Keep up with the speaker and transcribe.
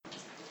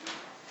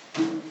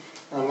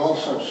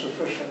also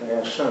sufficiently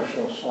a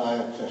social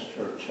scientist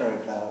to have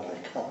turned down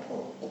a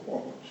couple of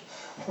wars.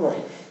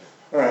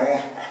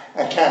 Right.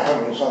 I can't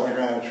have those other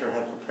grounds you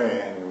have to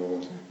pay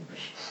annual.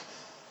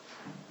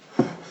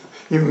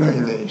 You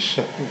learn these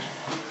things.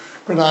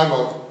 But I'm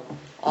an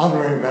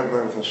honorary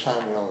member of the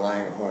Samuel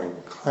Langhorne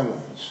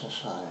Clemens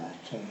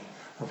Society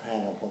of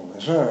Hannibal,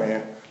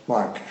 Missouri,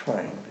 Mark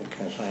Twain,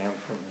 because I am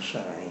from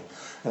Missouri,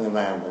 and the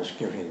man was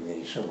giving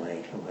these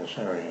away to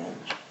Missourians.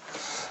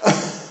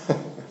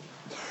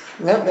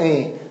 Let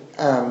me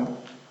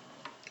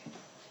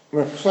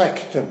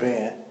reflect a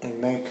bit and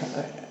make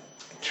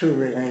two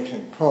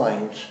related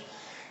points.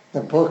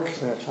 The book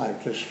that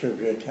I've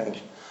distributed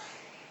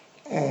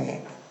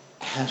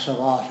has a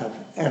lot of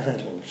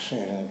evidence in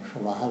it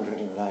from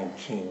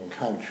 119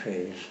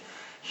 countries,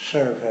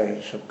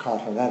 surveys of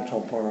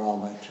continental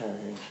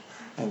barometers,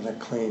 and the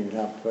cleaned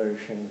up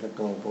version, the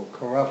Global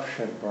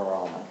Corruption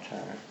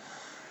Barometer.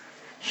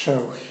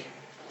 So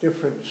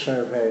different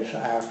surveys,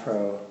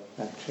 Afro,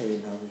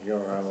 Latino,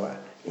 Euro,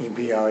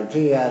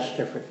 EBRD, ask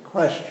different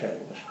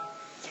questions.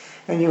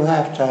 And you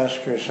have to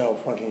ask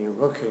yourself, what are you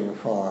looking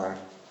for?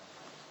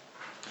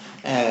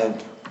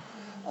 And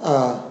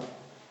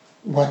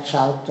what's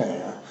out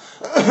there?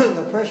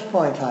 The first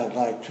point I'd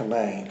like to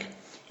make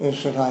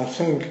is that I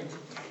think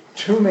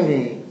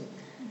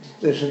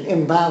there's an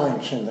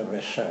imbalance in the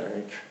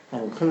research,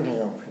 including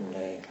open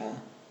data,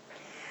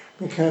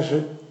 because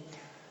it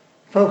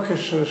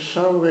focuses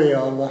solely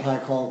on what I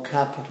call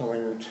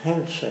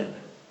capital-intensive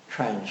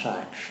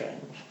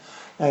transactions,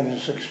 that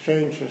is,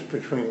 exchanges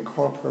between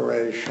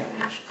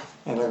corporations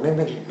and a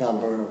limited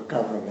number of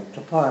government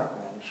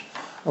departments,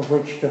 of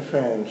which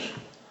defense,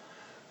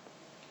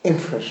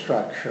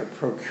 infrastructure,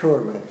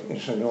 procurement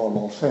is a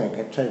normal thing.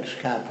 It takes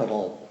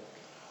capital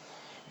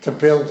to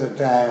build a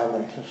dam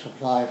and to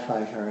supply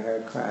fighter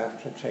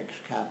aircraft. It takes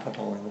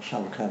capital in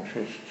some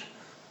countries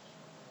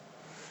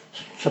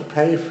to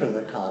pay for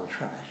the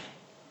contract,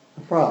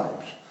 the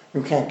bribes.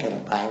 You can't get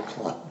a bank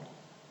loan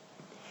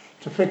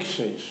to fix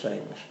these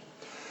things.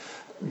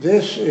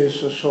 This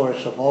is the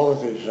source of all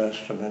of these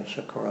estimates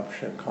that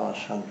corruption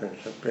costs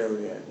hundreds of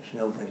billions.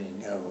 Nobody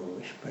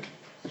knows, but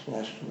it's an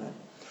estimate.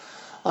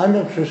 I'm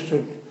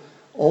interested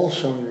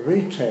also in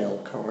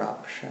retail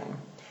corruption,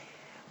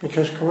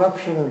 because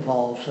corruption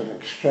involves an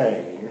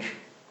exchange,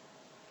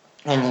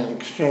 and an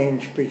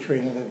exchange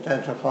between an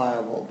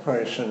identifiable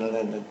person and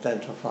an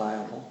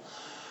identifiable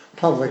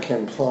public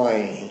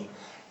employee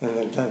in an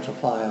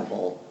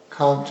identifiable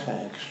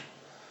context,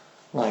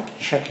 like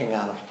checking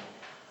out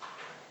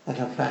at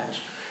a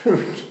fast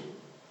food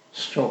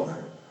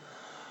store,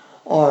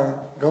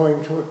 or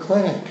going to a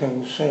clinic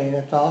and seeing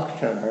a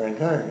doctor or a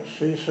nurse.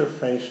 These are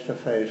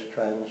face-to-face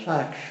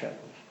transactions,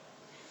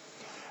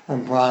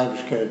 and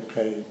bribes get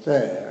paid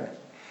there.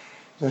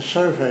 The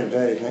survey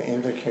data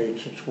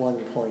indicates it's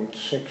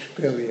 1.6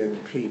 billion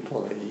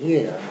people a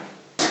year,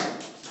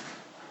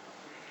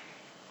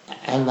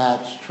 and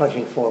that's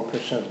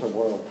 24% of the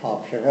world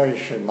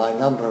population. My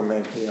number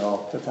may be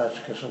off, but that's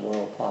because the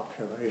world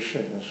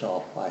population is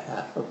off by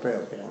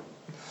 500 million.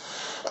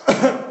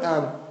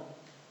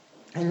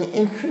 And the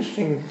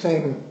interesting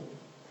thing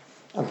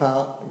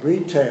about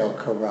retail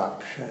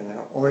corruption,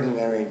 or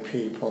ordinary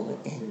people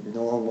in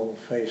normal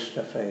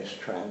face-to-face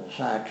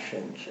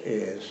transactions,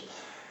 is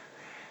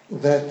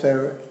that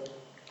they're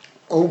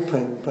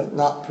open but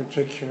not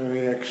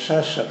particularly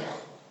accessible.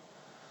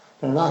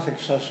 They're not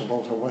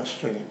accessible to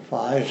Western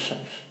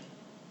advisors.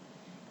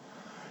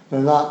 They're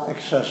not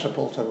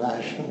accessible to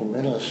national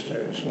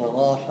ministers. And a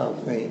lot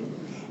of the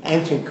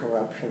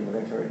anti-corruption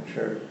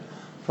literature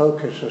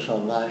focuses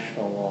on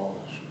national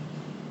laws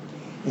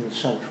in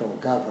central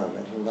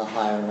government, and the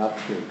higher up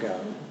you go.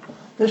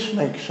 This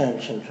makes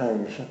sense in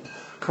terms of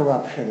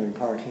corruption in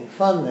party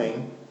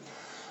funding,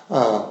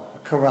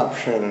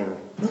 corruption in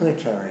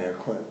military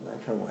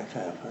equipment or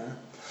whatever.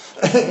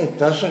 It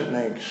doesn't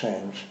make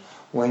sense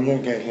when you're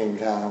getting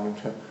down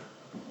to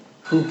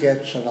who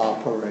gets an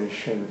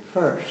operation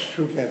first,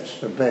 who gets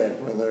the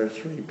bed when there are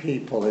 3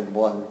 people in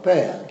one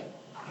bed.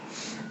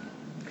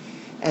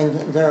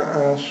 And there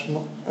are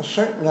a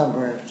certain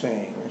number of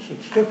things.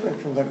 It's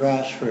different from the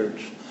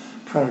grassroots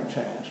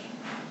protest.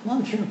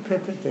 Monsieur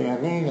Pipit de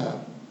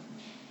Amina,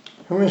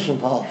 who is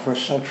involved with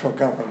central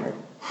government,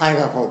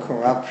 high-level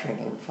corruption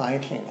and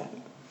fighting it.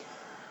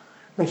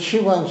 But she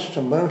wants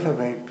to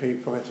motivate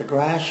people at the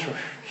grassroots.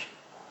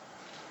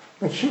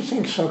 But she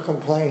thinks they'll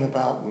complain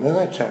about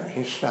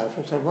military stuff,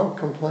 but they won't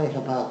complain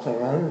about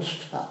their own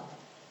stuff.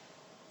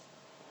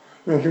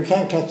 If you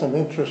can't get them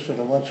interested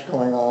in what's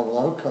going on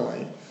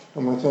locally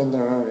and within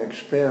their own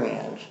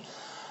experience,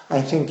 I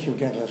think you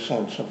get a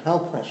sense of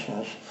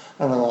helplessness,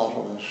 and a lot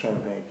of the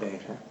survey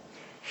data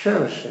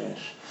shows this.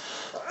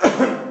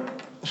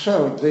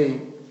 So the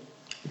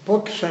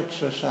book sets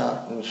this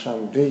out in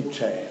some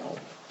detail.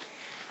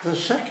 The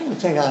second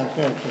thing I've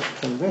noticed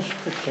from this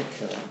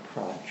particular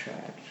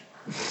project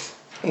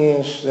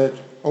is that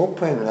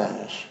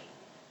openness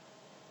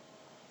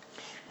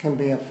can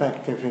be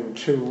effective in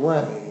 2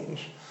 ways.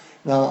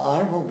 Now,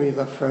 I will be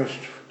the first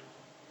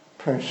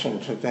person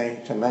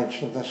today to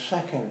mention the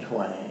second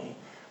way,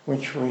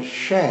 which was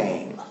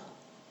shame.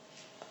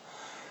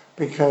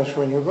 Because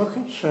when you look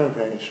at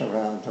surveys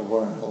around the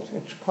world,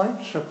 it's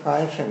quite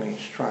surprisingly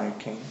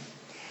striking.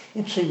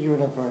 It's a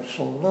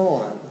universal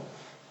norm.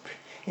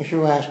 If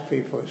you ask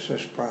people, is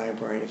this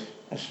bribery,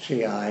 as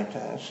TI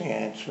does, the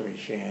answer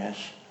is yes.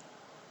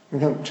 You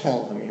don't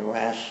tell them, you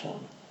ask them.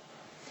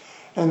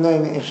 And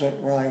then, is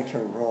it right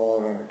or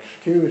wrong or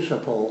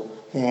excusable?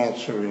 The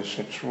answer is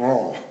it's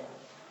wrong.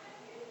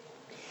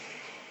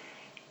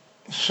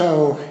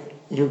 So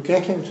you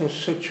get into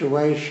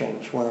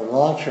situations where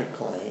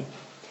logically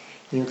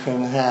you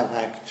can have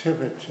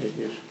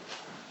activities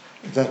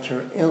that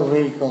are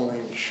illegal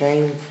and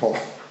shameful,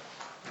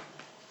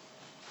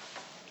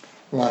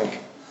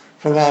 like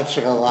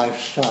financing a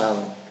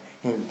lifestyle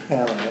in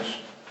Paris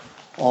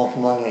off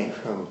money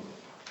from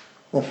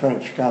the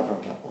French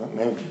government, what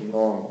may be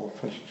normal,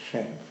 but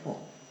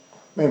shameful.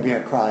 Maybe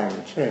a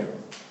crime too.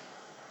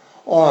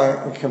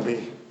 Or it can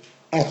be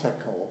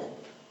ethical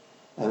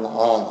and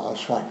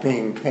honest, like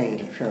being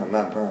paid if you're a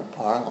member of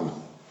parliament.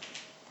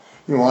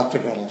 You ought to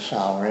get a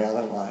salary,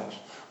 otherwise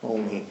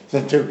only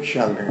the Duke's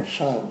younger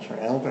sons or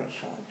elder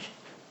sons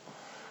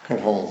could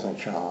hold the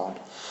job.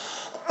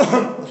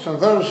 So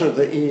those are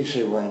the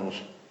easy ones: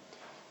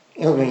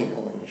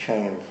 illegal and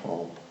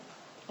shameful,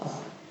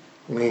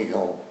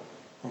 legal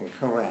and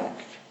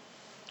correct.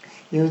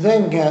 You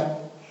then get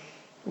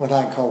what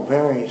I call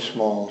very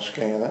small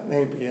scale. It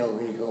may be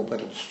illegal,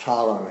 but it's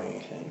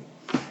tolerated.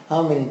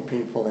 How many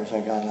people, if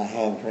they got a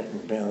handwritten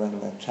bill in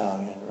an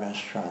Italian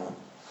restaurant,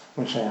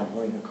 would say, I'm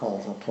going to call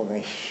the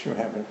police, you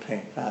haven't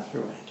paid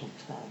value-added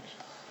tax?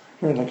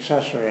 You're an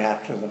accessory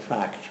after the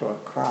fact to a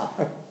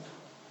crime.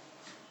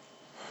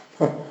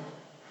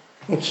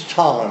 It's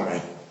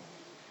tolerated.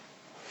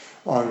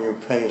 Or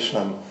you pay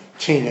some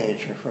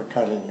teenager for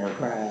cutting your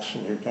grass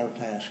and you don't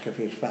ask if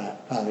he's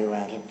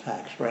value-added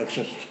tax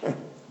registered.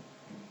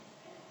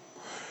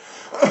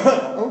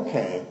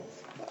 Okay.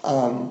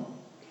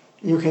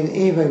 You can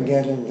even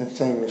get into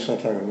things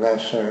that are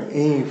lesser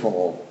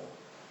evil,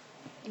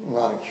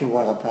 like you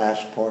want a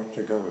passport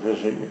to go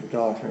visit your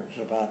daughter who's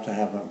about to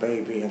have a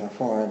baby in a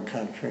foreign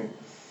country,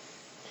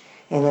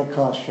 and it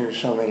costs you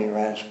so many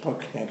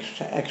Rasputniks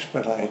to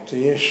expedite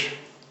the issue.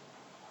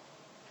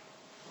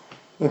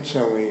 It's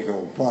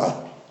illegal,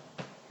 but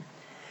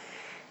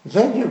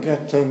then you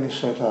get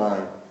things that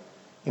are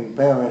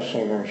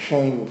embarrassing or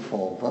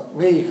shameful, but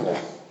legal.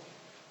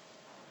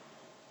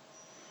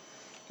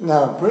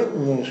 Now,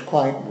 Britain is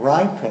quite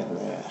ripe in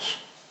this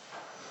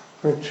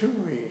for two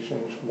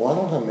reasons. One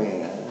of them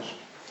is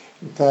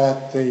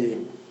that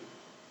the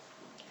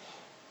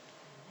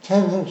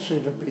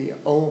tendency to be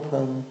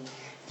open,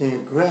 the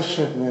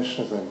aggressiveness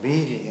of the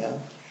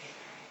media,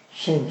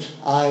 since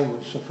I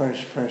was the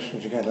first person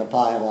to get a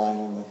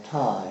byline in the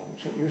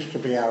Times. It used to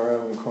be our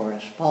own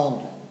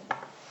correspondent.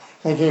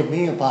 They gave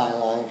me a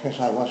byline because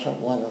I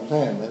wasn't one of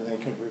them, and they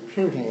could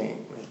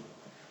repudiate me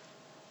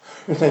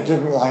if they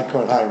didn't like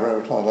what I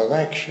wrote on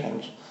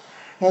elections.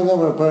 And there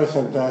were birth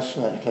and death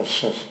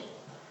notices.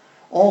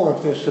 All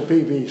of this, the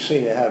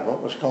BBC had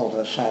what was called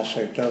a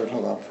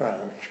sacerdotal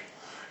approach.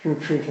 You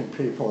treated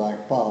people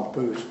like Bob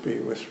Boothby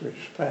with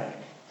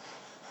respect.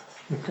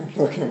 You can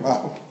look him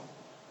up.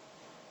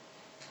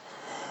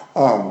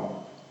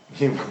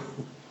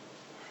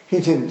 He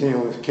didn't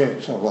deal with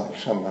kids unlike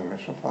some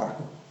members of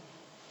Parliament.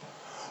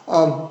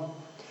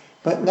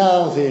 But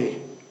now the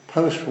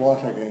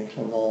post-Watergate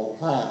and all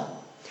that,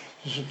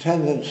 there's a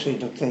tendency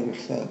to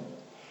think that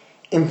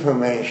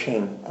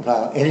information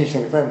about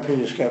anything, if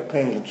MPs get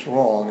paid, it's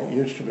wrong. It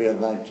used to be in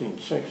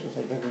 1960,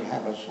 they didn't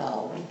have a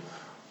salary.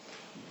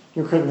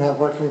 You couldn't have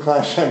working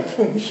class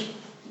MPs.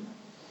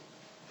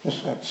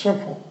 Just that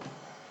simple.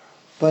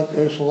 But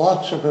there's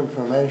lots of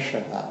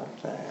information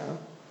out there.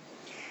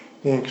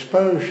 The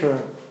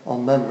exposure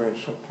on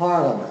members of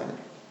Parliament,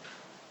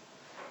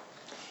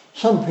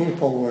 some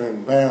people were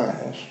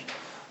embarrassed,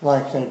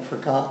 like they'd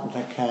forgotten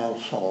to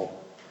cancel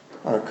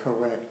or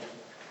correct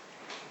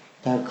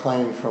their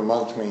claim for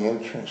monthly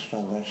interest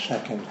on their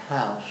second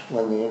house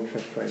when the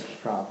interest rates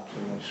dropped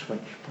and they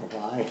switched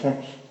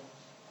providers.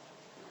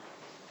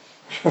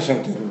 Because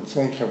they didn't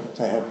think of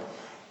it.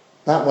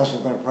 That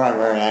wasn't their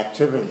primary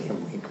activity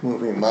in week,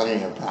 moving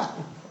money about.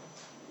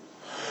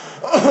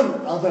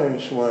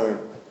 Others were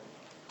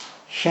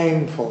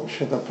shameful.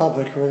 Should the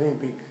public really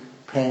be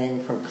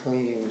paying for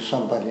cleaning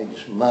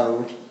somebody's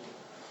moat,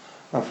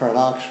 or for an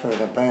Oxford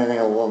to banning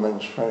a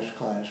woman's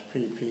first-class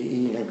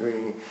PPE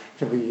degree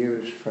to be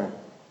used for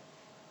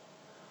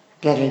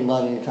getting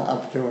money to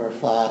updo her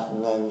flat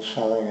and then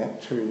selling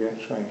it 2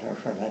 years later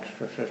for an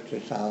extra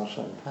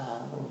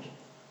 £50,000.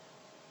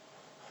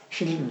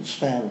 She didn't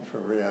stand for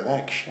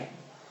re-election.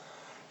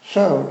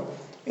 So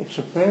it's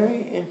a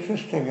very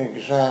interesting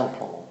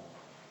example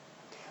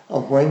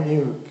of when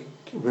you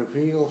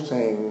reveal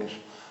things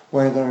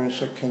where there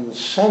is a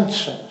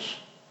consensus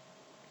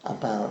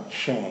about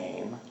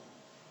shame,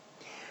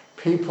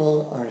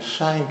 people are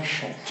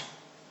sanctioned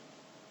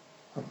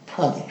or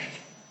punished.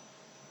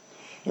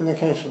 In the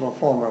case of a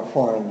former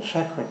foreign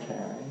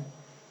secretary,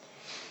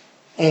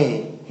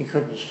 A, he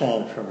couldn't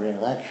stand for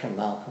re-election,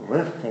 Malcolm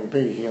Rifkin.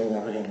 B, he'll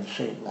never get a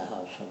seat in the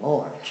House of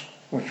Lords,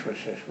 which was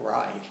his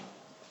right.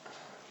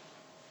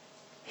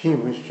 He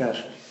was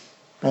just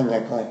been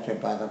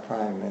neglected by the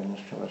Prime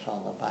Minister, was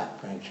on the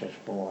backbenches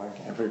board.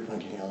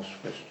 Everybody else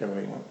was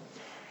doing it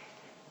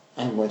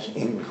and was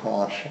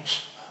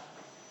incautious.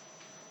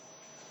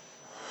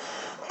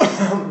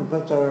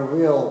 But there are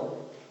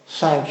real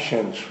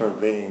sanctions for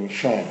being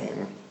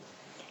shamed.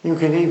 You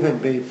can even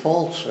be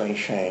falsely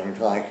shamed,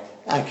 like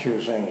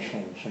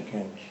accusations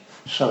against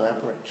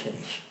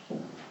celebrities.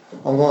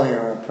 A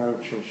lawyer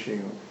approaches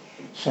you,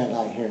 said,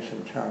 I hear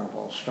some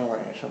terrible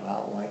stories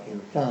about what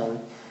you've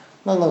done.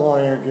 Then the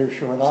lawyer gives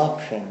you an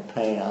option,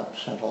 pay up,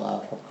 settle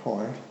out of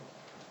court,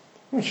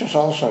 which is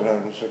also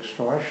known as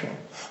extortion.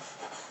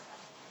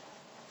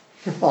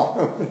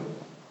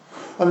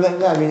 And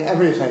then, I mean,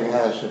 everything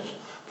has its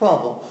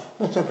problem,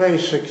 but the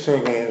basic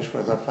thing is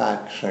where the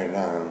facts are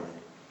known.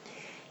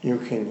 You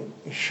can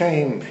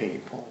shame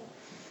people,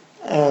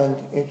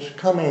 and it's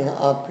coming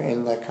up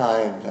in the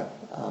kind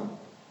of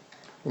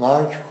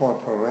large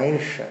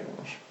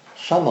corporations.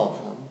 Some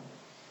of them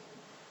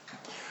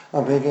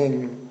are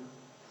beginning,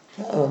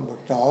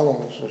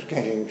 McDonald's is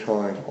getting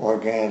toward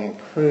organic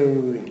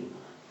food.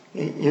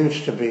 It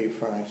used to be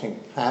for, I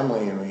think,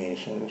 family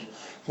reasons.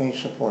 They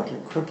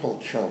supported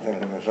crippled children.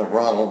 There was a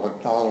Ronald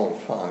McDonald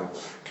Fund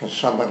because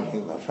somebody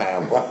in the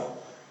family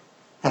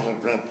had a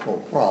dreadful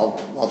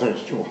problem.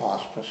 Others do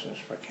hospices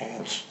for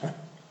cancer.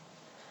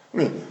 I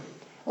mean,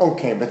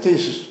 okay, but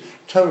this is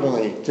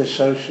totally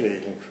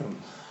dissociated from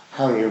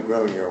how you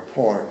grow your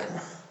pork,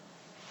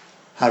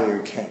 how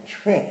you catch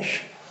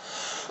fish.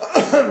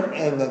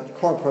 And the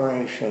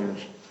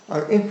corporations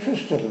are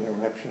interested in their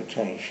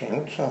reputation.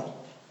 It's a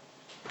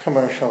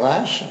commercial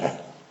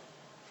asset.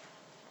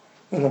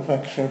 It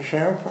affects their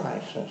share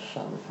prices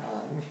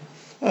sometimes.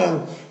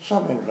 And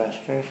some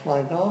investors,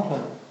 my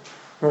daughter,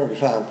 for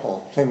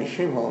example, things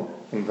she won't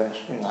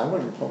invest in. I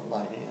wouldn't put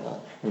money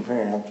in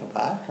Imperial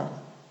Tobacco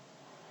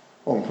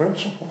on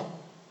principle.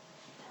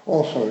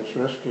 Also, it's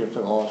risky if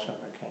the laws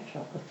ever catch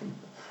up with them.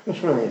 It's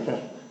really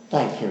just,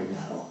 thank you,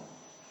 no.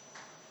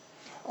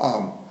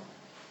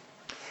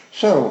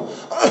 So,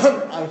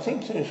 I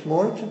think there's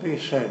more to be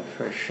said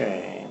for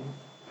shame.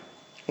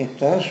 It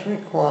does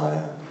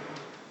require,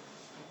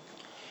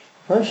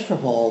 first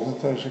of all,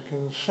 that there's a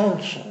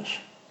consensus.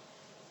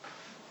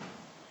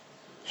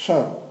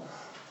 So,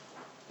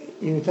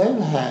 you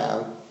then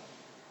have,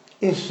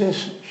 is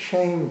this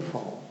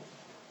shameful?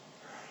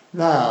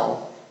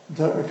 Now,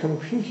 there are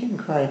competing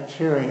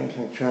criteria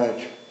to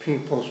judge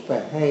people's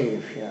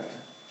behavior.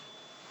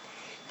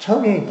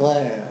 Tony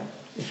Blair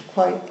is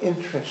quite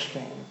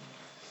interesting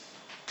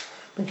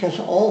because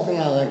all the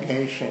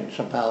allegations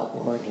about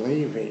Lord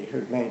Levy,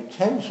 who'd made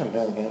tens of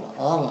millions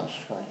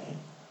honestly,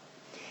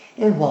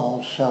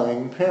 involved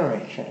selling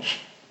peerages.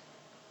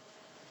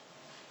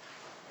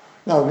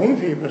 Now,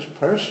 Levy was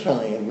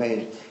personally and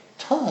made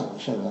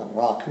tons in the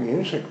rock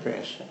music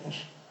business,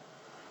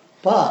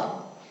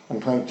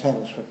 and played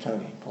tennis with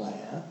Tony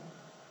Blair,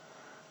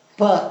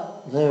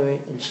 but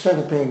instead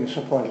of being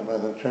supported by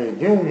the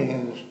trade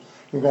unions,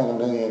 you got $1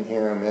 million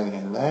here, $1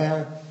 million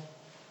there,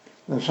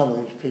 and some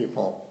of these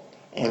people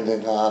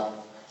ended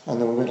up, in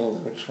the middle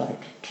looks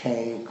like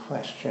K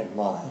question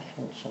mark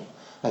and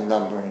a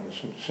number and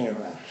some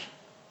zeros.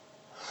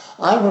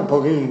 I would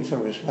believe there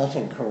was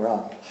nothing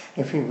corrupt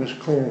if he was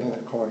cleared in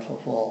a court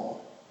of law.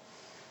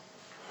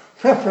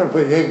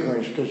 Preferably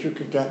English, because you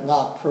could get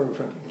not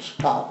proven and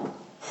stop.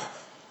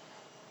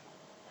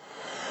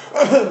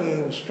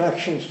 The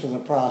instructions to the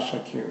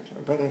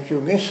prosecutor. But if you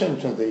listen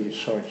to these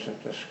sorts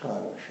of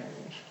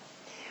disclosures,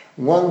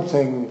 one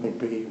thing would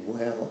be,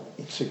 well,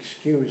 it's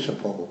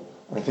excusable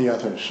or the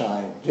other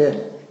side did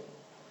it.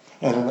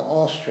 And in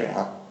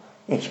Austria,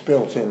 it's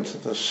built into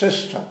the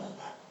system.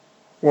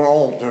 We're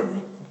all doing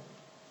it.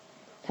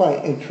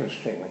 Quite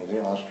interestingly,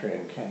 the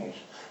Austrian case.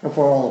 If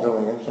we're all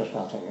doing it, there's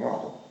nothing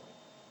wrong.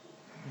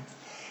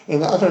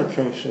 In other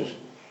cases,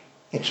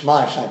 it's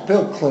my side.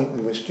 Bill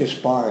Clinton was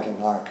disbarred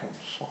in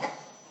Arkansas.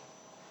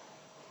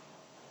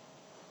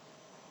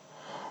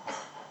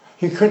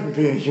 He couldn't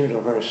be a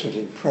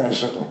university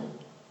president.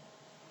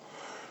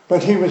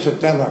 But he was a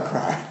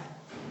Democrat.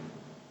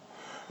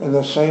 And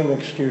the same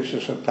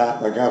excuses that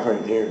Pat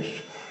McGovern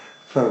used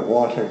for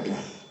Watergate.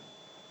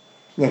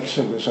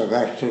 Nixon was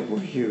elected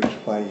were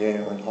used by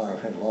Yale and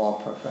Harvard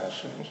law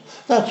professors.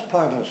 That's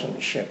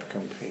partisanship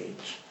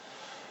competes.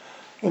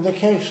 In the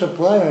case of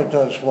Blair,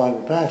 does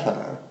one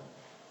better,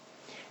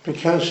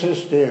 because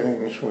his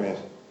dealings with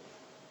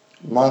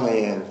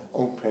money and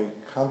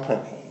opaque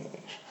companies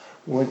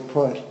would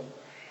put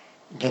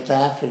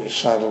Gaddafi's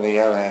son of the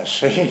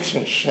LSE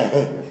to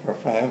shame for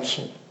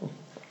fancy.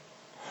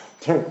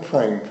 They're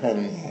playing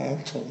Penny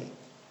Anthony.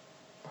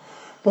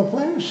 But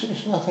Blair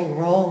sees nothing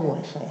wrong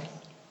with it.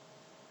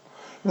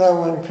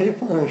 Now, when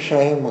people are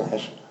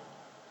shameless,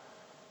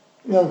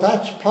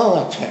 that's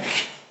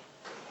politics.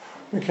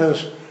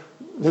 Because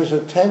there's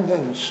a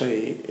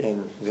tendency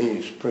in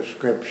these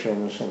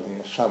prescriptions and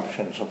the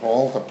assumptions of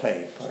all the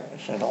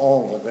papers and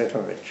all the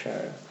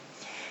literature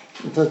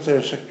that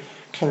there's a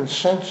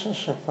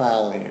consensus of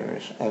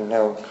values and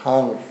no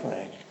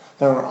conflict.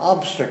 There are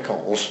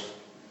obstacles,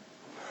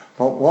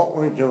 but what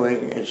we're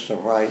doing is the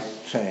right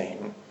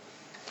thing.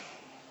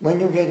 When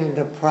you get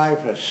into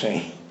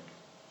privacy,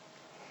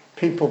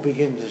 people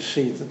begin to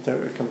see that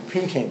there are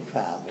competing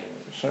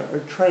values, there are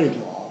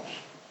trade-offs.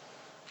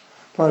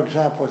 For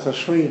example, if the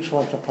Swedes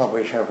want to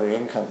publish every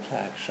income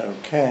tax,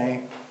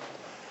 okay,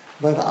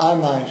 but I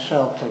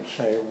myself would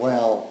say,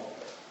 well,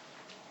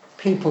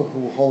 people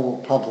who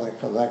hold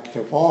public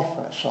elective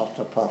office ought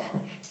to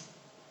publish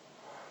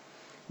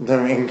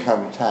their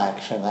income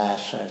tax and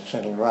assets.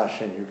 And in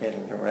Russia, you get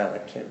into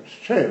relatives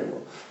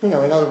too. In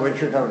other words,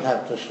 you don't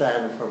have to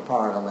stand for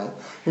parliament.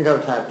 You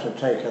don't have to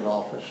take an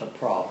office of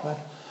profit.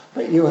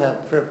 But you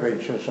have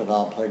privileges and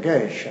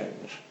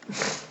obligations.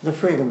 The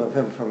Freedom of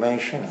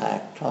Information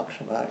Act talks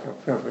about your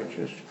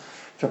privileges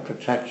to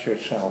protect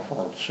yourself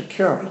on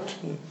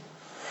security.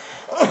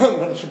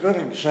 But it's a good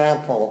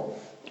example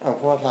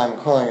of what I'm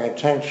calling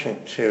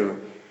attention to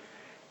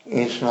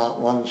is not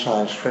one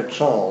size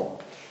fits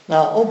all.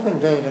 Now, open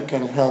data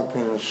can help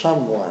in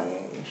some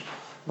ways,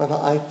 but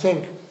I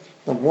think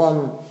the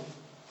one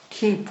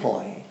key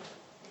point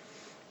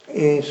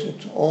is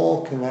it's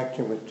all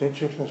connected with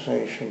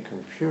digitalization,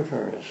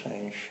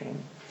 computerization.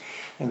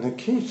 And the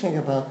key thing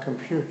about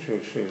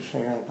computers is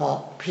they are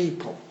not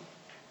people.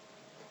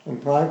 And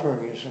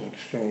bribery is an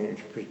exchange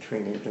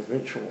between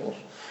individuals,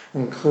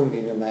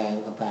 including the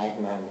man, the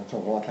bagman with the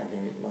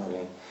Watergate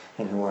money,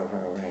 and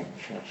whoever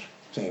arranges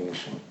things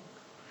in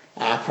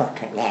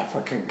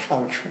African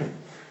country.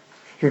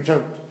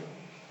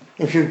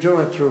 If you do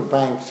it through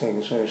bank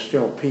things, there's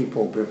still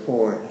people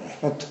before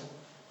it.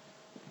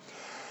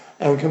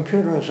 And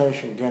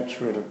computerization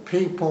gets rid of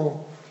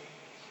people.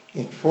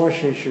 It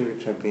forces you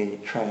to be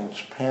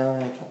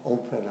transparent,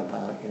 open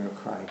about your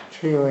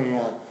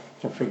criteria,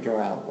 to figure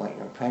out what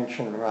your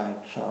pension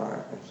rights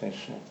are, and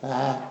this and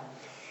that.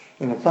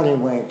 In a funny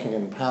way, it can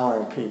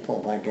empower people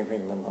by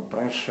giving them a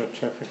birth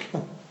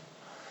certificate,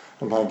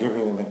 and by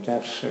giving them a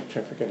death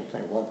certificate if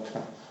they want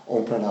to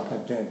open up a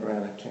dead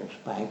relative's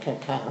bank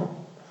account,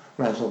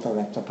 rather than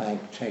let the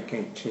bank take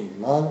 18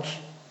 months.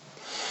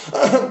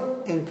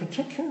 And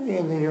particularly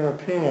in the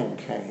European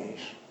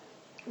case,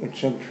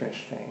 it's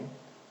interesting,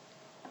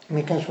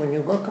 because when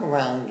you look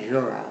around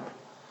Europe,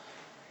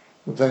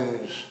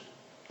 there's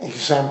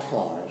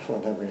exemplars,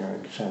 whatever your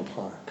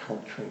exemplar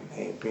country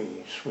may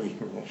be.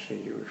 Sweden is the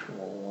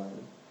usual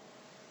one,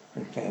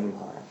 or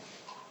Denmark.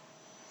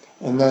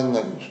 And then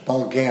there's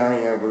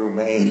Bulgaria,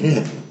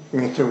 Romania,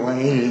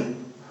 Lithuania.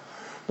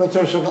 But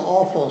there's an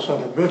awful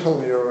sort of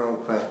Middle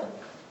Europe that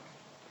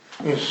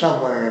is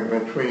somewhere in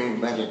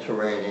between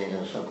Mediterranean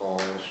as a long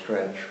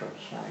stretch from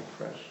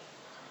Cyprus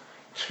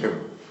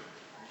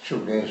to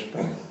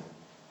Lisbon.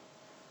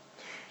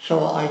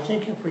 So I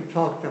think if we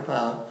talked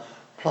about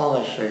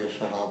policies,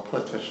 and I'll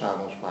put this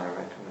out as my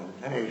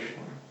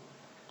recommendation,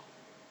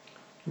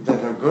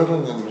 that are good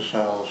in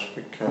themselves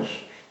because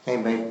they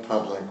make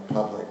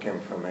public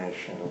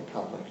information and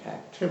public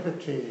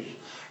activities.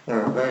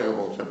 They're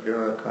available to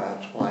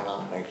bureaucrats. Why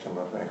not make them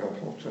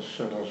available to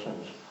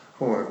citizens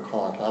who are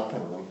caught up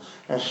in them?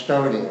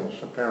 Estonia is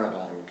the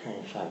paradigm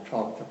case. I've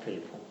talked to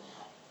people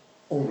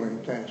over a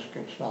desk.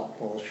 It's not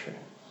bullshit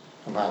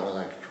about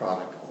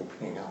electronic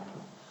opening up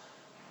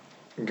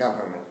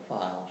government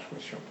files,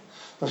 which are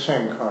the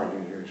same card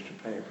you use to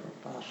pay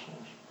for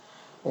buses.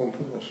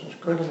 Openness is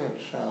good in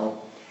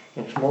itself.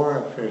 It's more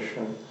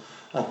efficient.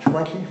 A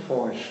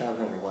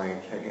 24/7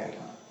 way to get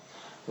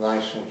a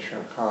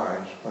licensure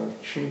card is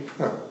both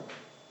cheaper,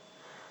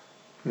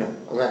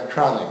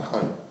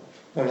 electronically,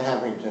 than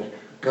having to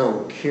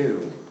go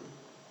queue.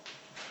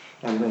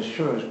 And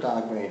Monsieur's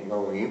God made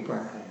Mo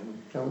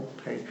Ibrahim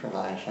don't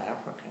patronize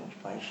Africans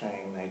by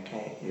saying they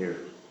can't use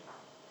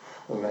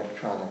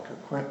electronic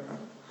equipment.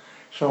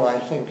 So I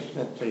think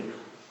that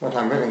what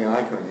I'm really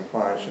arguing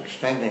for is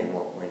extending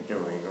what we're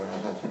doing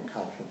rather than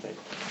contradicting.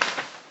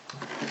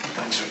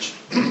 Thanks,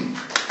 Richard.